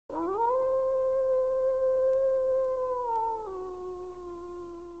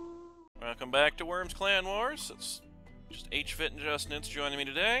Welcome back to Worms Clan Wars. It's just HFit and Justnitz joining me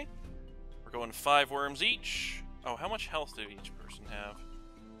today. We're going 5 worms each. Oh, how much health did each person have?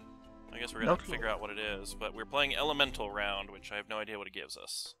 I guess we're gonna have to figure out what it is, but we're playing Elemental round, which I have no idea what it gives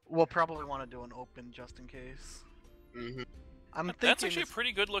us. We'll probably want to do an open just in case. That's actually a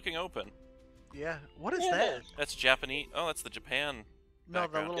pretty good looking open. Yeah. What is that? That's Japanese. Oh, that's the Japan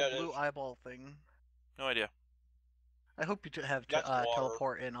background. No, the little blue eyeball thing. No idea. I hope you have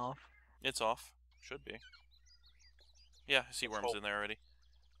teleport in off. It's off. Should be. Yeah, I see worms in there already.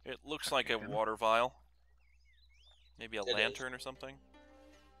 It looks like a water vial. Maybe a lantern or something.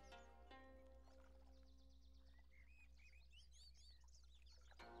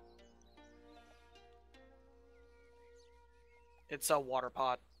 It's a water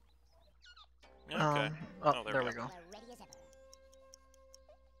pot. Okay. Oh, there we go.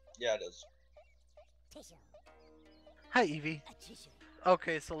 Yeah, it is. Hi, Evie.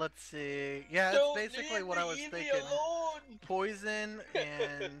 Okay, so let's see. Yeah, it's basically what I was thinking. Poison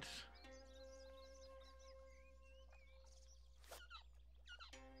and...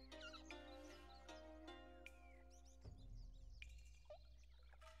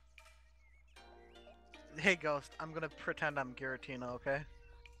 Hey, Ghost, I'm gonna pretend I'm Giratina, okay?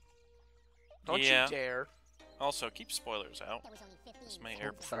 Don't you dare. Also, keep spoilers out. This may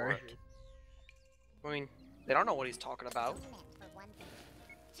air before Sorry. it. I mean, they don't know what he's talking about.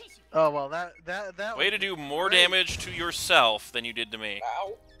 Oh, well, that Way to do more damage to yourself than you did to me.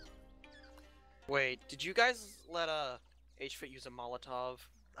 Ow. Wait, did you guys let HFit use a Molotov?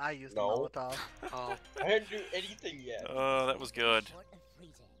 I used the Molotov. Oh. I didn't do anything yet. Oh, that was good.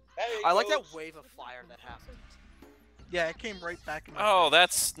 Hey, I like that wave of fire that happened. Yeah, it came right back in my Oh, face.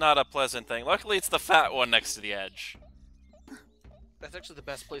 that's not a pleasant thing. Luckily, it's the fat one next to the edge. That's actually the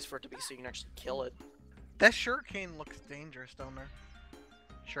best place for it to be so you can actually kill it. That shuriken looks dangerous, don't there?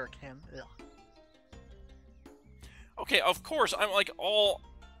 Shuriken. Ugh. Okay, of course, I'm like all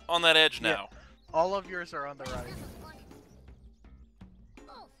on that edge now. Yeah. All of yours are on the right.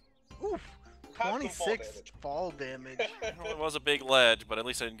 Oof. 26 fall damage. Well, it was a big ledge, but at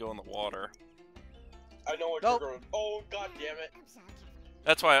least I didn't go in the water. I know what you're going. Oh, god damn it.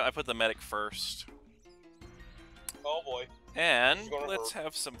 That's why I put the medic first. Oh boy. And let's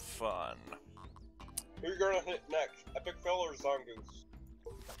have some fun. Who are you gonna hit next? Epic Fail or Zongoose?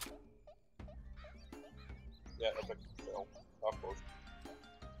 Yeah, Epic Fail. Of course.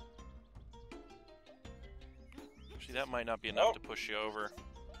 Actually, that might not be enough to push you over.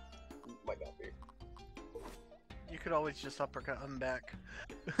 Might not be. You could always just uppercut him back.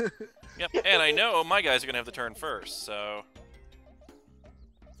 Yep, and I know my guys are gonna have the turn first, so...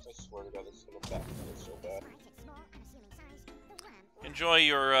 I swear to God, this is gonna back so bad. Enjoy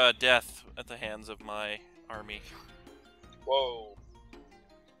your death at the hands of my army. Whoa.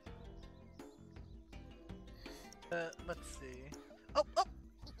 Let's see. Oh!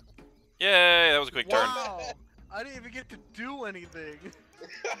 Yay, that was a quick turn. Wow! I didn't even get to do anything.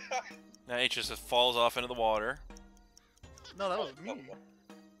 Now H just falls off into the water. No, that was me.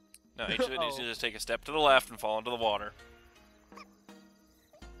 No, H needs to just take a step to the left and fall into the water.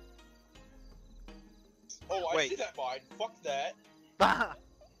 Oh, I see that vine. Fuck that.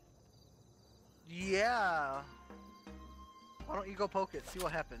 Yeah. Why don't you go poke it? See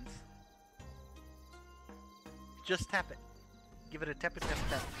what happens. Just tap it. Give it a tap.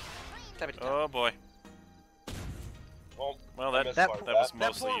 Tap it. Oh boy. Well, that was That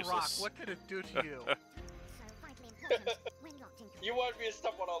mostly poor useless. rock, what did it do to you? You wanted me to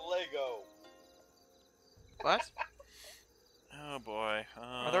step on a Lego. What? Oh boy.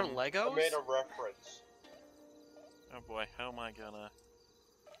 Are there Legos? I made a reference. Oh boy, how am I gonna...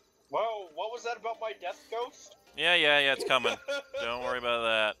 Whoa, what was that about my death ghost? Yeah, it's coming. Don't worry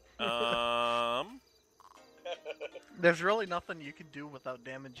about that. There's really nothing you can do without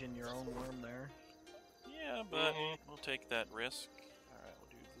damaging your own worm there. Yeah, but we'll take that risk. Alright, we'll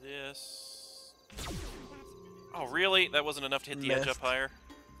do this. Oh, really? That wasn't enough to hit the edge up higher?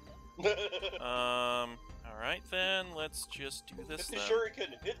 Alright then, let's just do this Hit the then.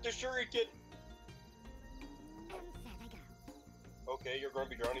 shuriken! Hit the shuriken! Okay, you're going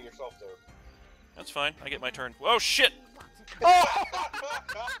to be drowning yourself there. That's fine, I get my turn. Whoa, shit!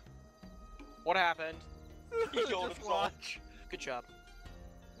 What happened? He killed himself. Good job.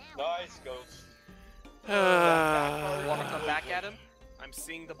 Nice, Ghost. Want to come back at him? I'm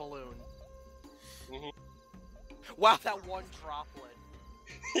seeing the balloon. Wow, that one droplet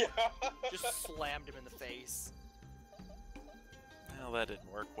Yeah. just slammed him in the face. Well, that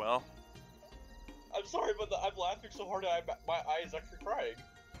didn't work well. I'm sorry, but I'm laughing so hard my eye is actually crying.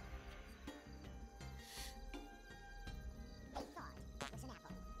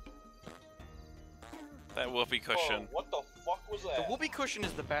 That whoopee cushion. Oh, what the fuck was that? The whoopee cushion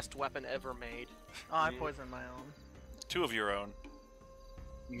is the best weapon ever made. Oh, I poisoned my own. 2 of your own.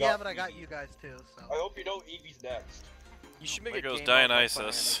 Yeah, but I got you guys too, so. I hope you know Eevee's next. You should make There a goes game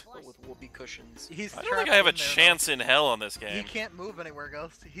Dionysus. mode like with whoopee cushions. He's I don't think I have a chance in hell on this He game. can't move anywhere,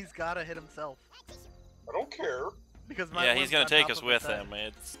 Ghost. He's gotta hit himself. I don't care. Because my Yeah, he's wound's gonna on take top us of with his head. him.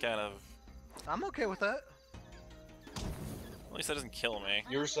 It's kind of... I'm okay with that. At least that doesn't kill me.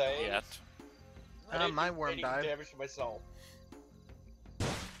 You're saying? Yet. I didn't My do worm any died. damage to myself.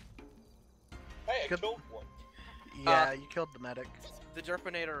 Hey, I Good. killed one. Yeah, you killed the medic. The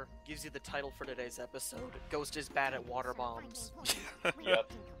Derpinator gives you the title for today's episode. Ghost is bad at water bombs.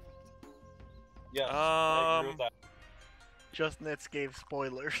 Yep. Yes, I agree with that. Just Nits gave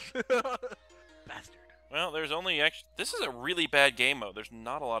spoilers. Bastard. Well, there's only actually... This is a really bad game mode. There's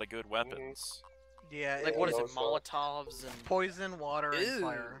not a lot of good weapons. Yeah, Like, what is it? those are- Molotovs and... Poison, water, and Ew.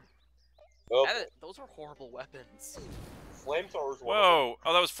 fire. Oh, Those are horrible weapons. flamethrowers. Whoa!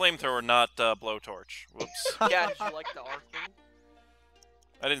 Oh, that was flamethrower, not blowtorch. Whoops. Yeah, did you like the arcing?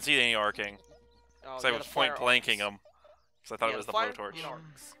 I didn't see any arcing. Oh, Because I yeah, was the point fire blanking arcs. them. Because I thought Yeah, it was the fire blowtorch.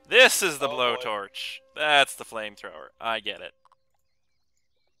 arcs. This is the Oh, boy. blowtorch. That's the flamethrower. I get it.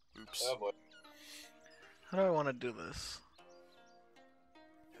 Oops. Oh boy. How do I want to do this?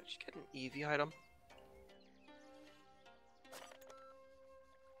 Did you get an Eevee item?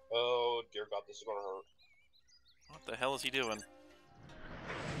 Oh dear God, this is gonna hurt. What the hell is he doing?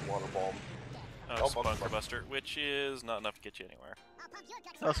 Water bomb. Oh, Bunker Buster, which is not enough to get you anywhere.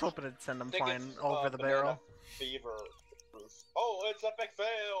 I was hoping it'd send him Think flying it's, over the banana barrel. Fever. Oh, it's epic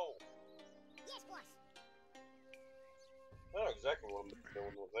fail. I know exactly what I'm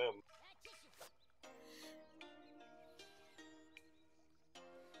doing with him.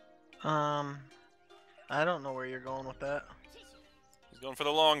 I don't know where you're going with that. He's going for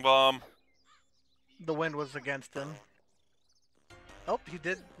the long bomb. The wind was against him. Oh, he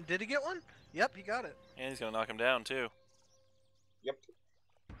did. Did he get one? Yep, he got it. And he's gonna knock him down too. Yep.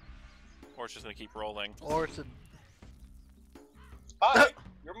 Or it's just gonna keep rolling. Or it's a... Hi,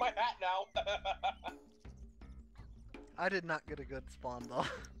 you're my hat now. I did not get a good spawn though.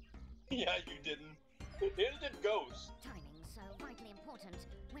 Yeah, you didn't. Neither did Ghost. Timing so vitally important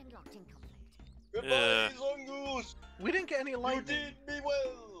when locked in conflict. Goodbye, Zongoose. We didn't get any You lightning. did me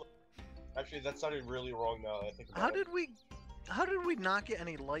well. Actually, that sounded really wrong now that I think about it. How did we not get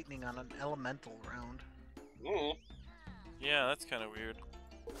any lightning on an elemental round? Mm. Yeah, that's kind of weird.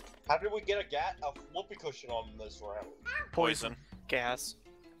 How did we get a whoopee cushion on this round? Poison. Gas.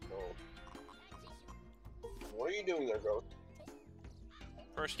 Oh. What are you doing there, Ghost?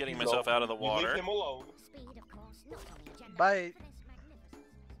 First, getting myself out of the You water. leave him alone. Speed, of course, not on the agenda. Bye.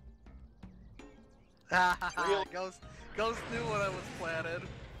 but its magnificence. Real- Ghost knew what I was planted.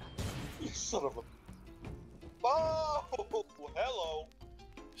 You son of a... Oh, hello.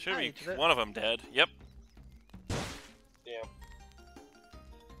 Should Hi, be did it- one of them dead. Yep. Damn.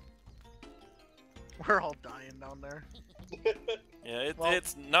 We're all dying down there. Yeah, Well-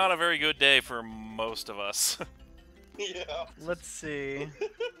 it's not a very good day for most of us. Yeah. Let's see.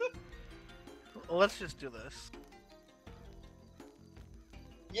 Let's just do this.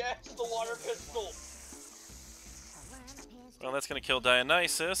 Yes, the water pistol. A worm appears to Well, that's gonna kill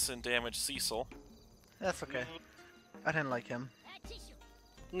Dionysus and damage Cecil. That's okay. I didn't like him.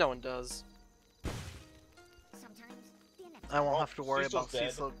 No one does. sometimes the inevitable. I won't Oh, have to worry Cecil's about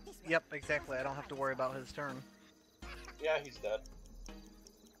dead. Cecil. Yep, exactly. I don't have to worry about his turn. Yeah, he's dead.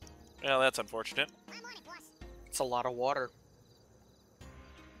 Well, that's unfortunate. I'm on it, boss. It's a lot of water.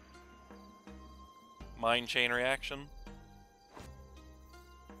 Mine chain reaction.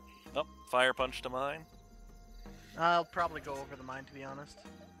 Oh, fire punch to mine. I'll probably go over the mine, to be honest.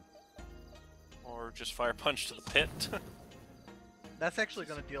 Or just fire punch to the pit. That's actually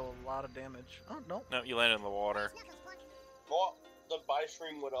going to deal a lot of damage. Oh, no. No, you landed in the water. Well, the buy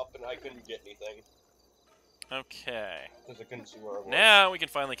stream went up and I couldn't get anything. Okay. Because I couldn't see where I was. Now we can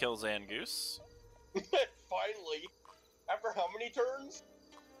finally kill Zangoose. Finally. After how many turns?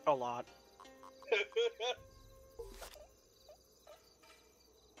 A lot.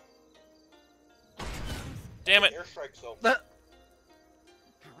 Damn it! Airstrike so.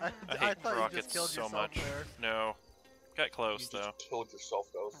 I I hate thought you rockets just killed so yourself much. there. No. Got You close, just though. killed yourself,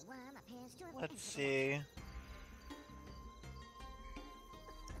 A Ghost. worm appears to have Let's eaten see.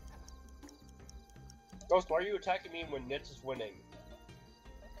 Ghost, why are you attacking me when Nitz is winning?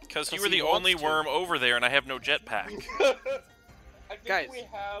 Because you 'Cause were he the wants only to. worm over there and I have no jetpack. I think Guys. we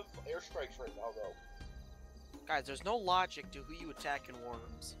have airstrikes right now, though. Guys, there's no logic to who you attack in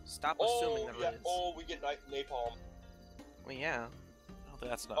worms. Stop assuming there yeah. is. Oh, we get napalm. Well, yeah. Oh,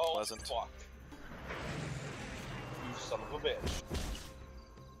 that's not Oh, pleasant. fuck. son of a bitch.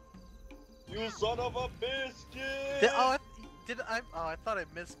 You son of a biscuit! I thought I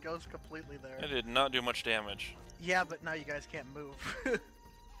missed Ghost completely there. I did not do much damage. Yeah, but now you guys can't move.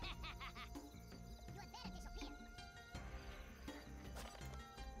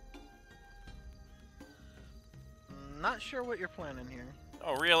 Not sure what you're planning here.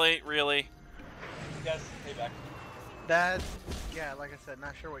 Oh, really? Really? Yes, payback. Yeah, like I said,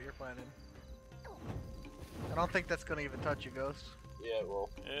 not sure what you're planning. I don't think that's gonna even touch you, Ghost. Yeah, it will.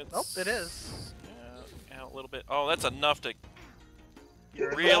 Oh, it is. Yeah, a little bit. Oh, that's enough to...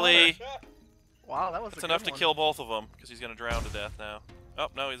 You're Really? Wow, that was That's a enough good to one. kill both of them, because he's gonna drown to death now. Oh,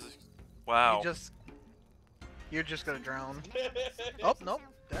 no, he's... Wow. You're just gonna drown. Oh, nope,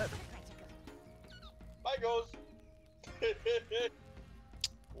 dead. Bye, goes.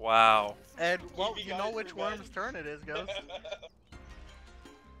 Wow. And, well, Eevee you know guys which revenge. worm's turn it is, Ghost.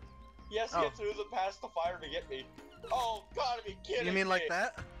 Yes, Oh. he threw the past the fire to get me. Oh, gotta be kidding You mean me. like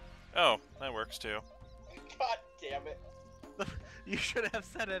that? Oh, that works too. God damn it. You should have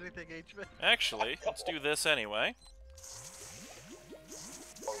said anything, HV. Actually, let's do this anyway.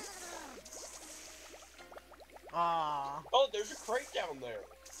 Aww. Oh, there's a crate down there.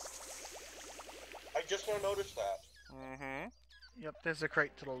 I just now noticed that. Mm-hmm. Yep, there's a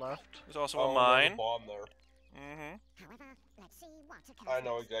crate to the left. There's also Oh, a there's mine. a bomb there. Mm-hmm. However, let's see what it I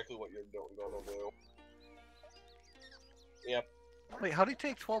know exactly what you're gonna do. Yep. Wait, how do you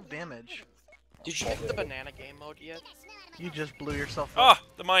take 12 damage? Did you get the banana game mode yet? You just blew yourself Ah,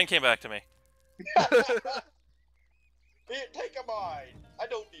 up. the mine came back to me. Here, take a mine. I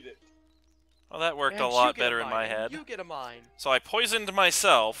don't need it. Well, that worked And a lot you get a better in my mine, and head. You get a mine. So I poisoned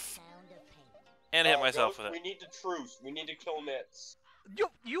myself Sound of pain. and hit myself Ghost, with We it. need to truce. We need to kill Nits.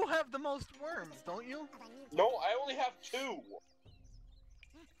 You have the most worms, don't you? No, I only have 2.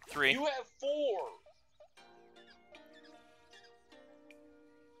 3. You have 4.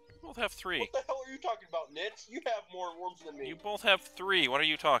 You both have 3. What the hell are you talking about, Nits? You have more worms than me. You both have 3. What are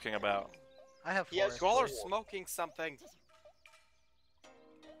you talking about? I have 4. Yes, You all are Four. smoking something.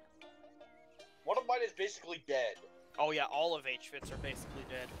 One of mine is basically dead. Oh yeah, all of H-Fits are basically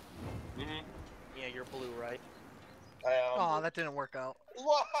dead. Mm-hmm. Yeah, you're blue, right? Aw, that didn't work out.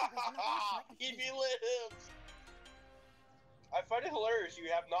 Eevee lives! I find it hilarious you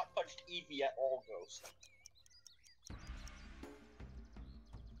have not touched Eevee at all, Ghost.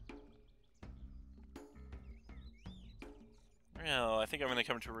 Well, I think I'm going to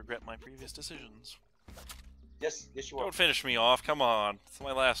come to regret my previous decisions. Yes, you are. Don't finish me off, come on. It's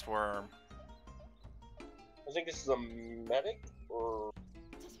my last worm. I think this is a medic, or...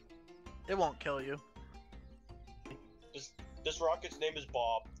 It won't kill you. This rocket's name is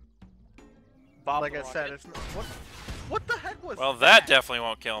Bob. Bob Like the I said, Rocket. it's not. What the heck was Well, that definitely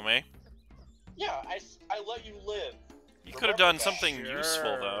won't kill me. Yeah, I let you live. You could have done Remember that. something useful,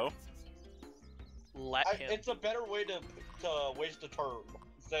 Sure. though. Let him. It's a better way to waste a turn,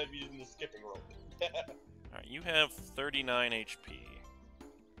 instead of using the skipping rope. Alright, you have 39 HP.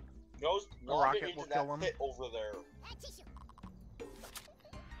 Ghost, A lob rocket it into will that kill him. pit over there.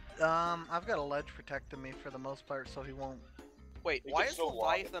 I've got a ledge protecting me for the most part, so he won't. Wait, You why can is still lob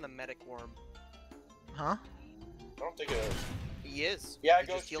Leviathan a medic worm? Huh? I don't think it is. He is. Yeah, he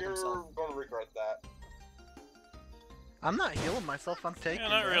Ghost, just healed you're himself. gonna regret that. I'm not healing myself. I'm taking. Yeah,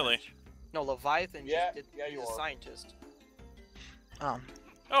 not really. damage. No, Leviathan Yeah, just did. yeah, he's you a are. scientist. Oh,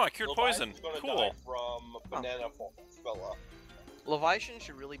 I cured poison. Leviathan's gonna Cool. die from banana fella. Leviathan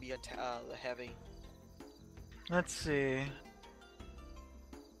should really be a heavy. Let's see.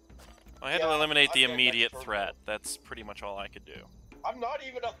 I had to Yeah, eliminate the I'm dead immediate next turn, threat. That's pretty much all I could do. I'm not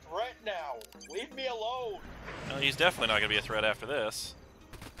even a threat now. Leave me alone. Well, he's definitely not going to be a threat after this.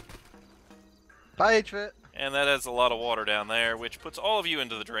 Bye, HVIT. And that has a lot of water down there, which puts all of you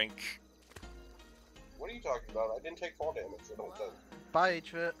into the drink. What are you talking about? I didn't take fall damage. I don't think. Bye,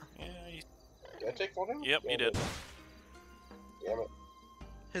 HVIT. Yeah, you... Did I take fall damage? Yep, Yeah, you I did. Damn it.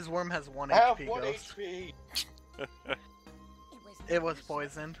 His worm has 1 I have HP. 1 Ghost. HP. It was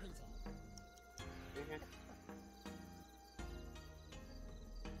poisoned. Mhm.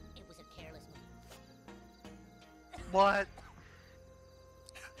 It was a careless move. What?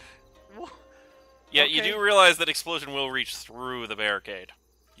 Yeah, you Okay. do realize that explosion will reach through the barricade.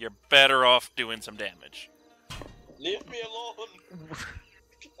 You're better off doing some damage. Leave me alone.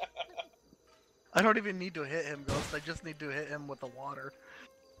 I don't even need to hit him, Ghost. I just need to hit him with the water.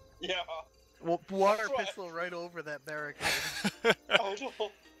 Yeah. Well, water That's right. pistol right over that barricade. I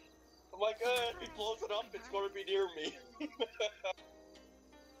know. I'm like, if he blows it up, it's gonna be near me.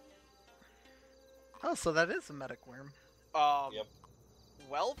 Oh, so that is a medic worm. Yep.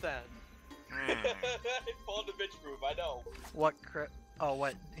 Well then. Follow the bitch move, I know. What Oh,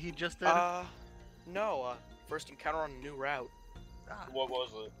 what? He just did? No, first encounter on a new route. What was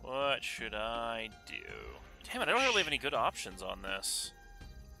it? What should I do? Damn it, I don't really have any good options on this.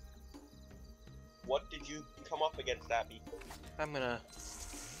 What did you come up against, Appy? I'm gonna...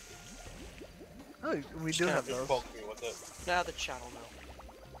 Oh, we do have those. Poke me with it. Now the channel now.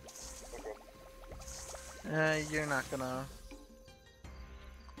 Okay. You're not gonna...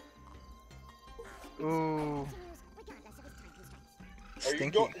 Ooh. Are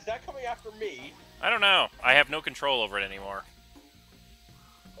you go is that coming after me? I don't know. I have no control over it anymore.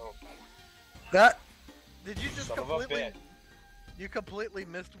 Oh. That... Did you just Son of a completely... bitch. You completely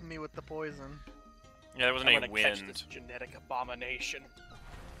missed me with the poison. Yeah, there wasn't I'm any gonna catch wind. this genetic abomination.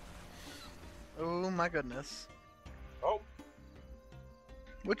 Oh my goodness. Oh.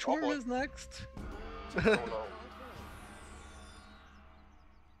 Which Oh, worm boy. is next? I don't know.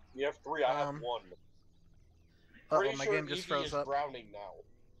 You have 3, I have 1. Pretty my sure game just Evie froze is up. drowning now.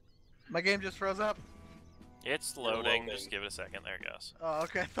 My game just froze up. It's loading. Just give it a second. There it goes. Oh,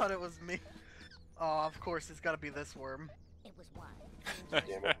 okay. I thought it was me. Oh, of course, it's got to be this worm. It was wild.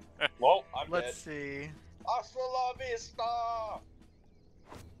 Damn it. Well, I'm Let's dead. see. Hasta la vista!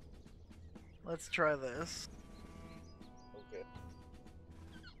 Let's try this. Okay.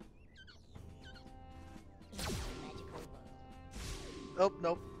 Oh,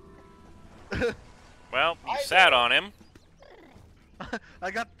 nope. Well, you I sat know. on him.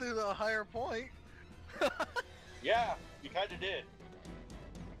 I got through the higher point. Yeah, you kinda did.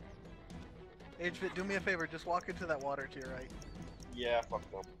 HFit, do me a favor. Just walk into that water to your right. Yeah, fuck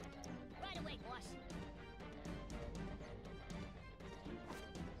them. Right away, boss.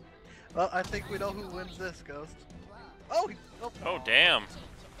 Well, I think we know who wins this, Ghost. Oh, Oh, damn.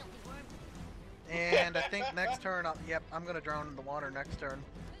 And I think next turn, yep, I'm gonna drown in the water next turn.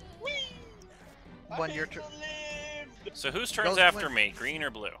 Whee! When I your hate to live! So whose turn's Ghost after wins. me? Green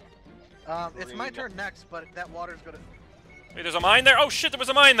or blue? It's my Green. turn next, but that water's gonna... Wait, there's a mine there? Oh shit, there was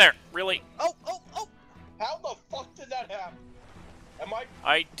a mine there! Really? Oh! How the fuck did that happen? Am I?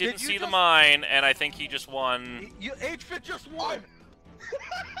 I didn't Did you see the just- mine, and I think he just won. You HFit just won!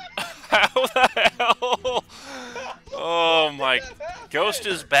 How the hell? Oh my... Ghost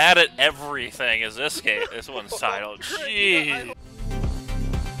is bad at everything, is this game? This one's titled. Jeez.